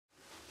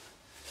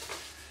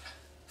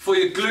For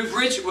your glute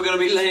bridge, we're going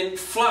to be laying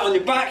flat on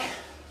your back,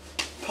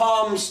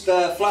 palms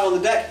flat on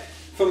the deck.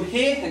 From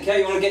here,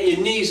 okay, you want to get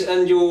your knees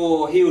and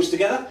your heels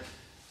together.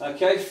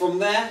 Okay, from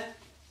there,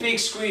 big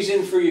squeeze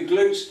in through your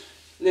glutes.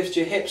 Lift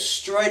your hips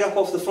straight up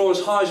off the floor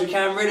as high as we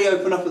can. Really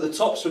open up at the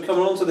top, so we're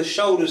coming onto the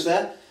shoulders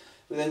there.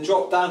 We then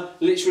drop down,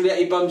 literally let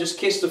your bum just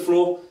kiss the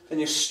floor, and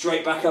you're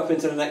straight back up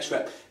into the next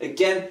rep.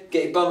 Again,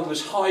 get your bum up as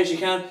high as you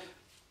can.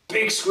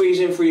 Big squeeze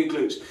in through your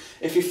glutes.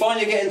 If you find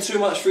you're getting too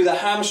much through the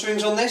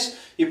hamstrings on this,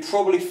 you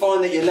probably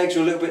find that your legs are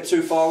a little bit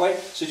too far away,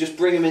 so just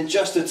bring them in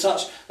just a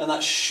touch, and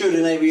that should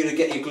enable you to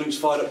get your glutes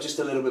fired up just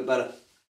a little bit better.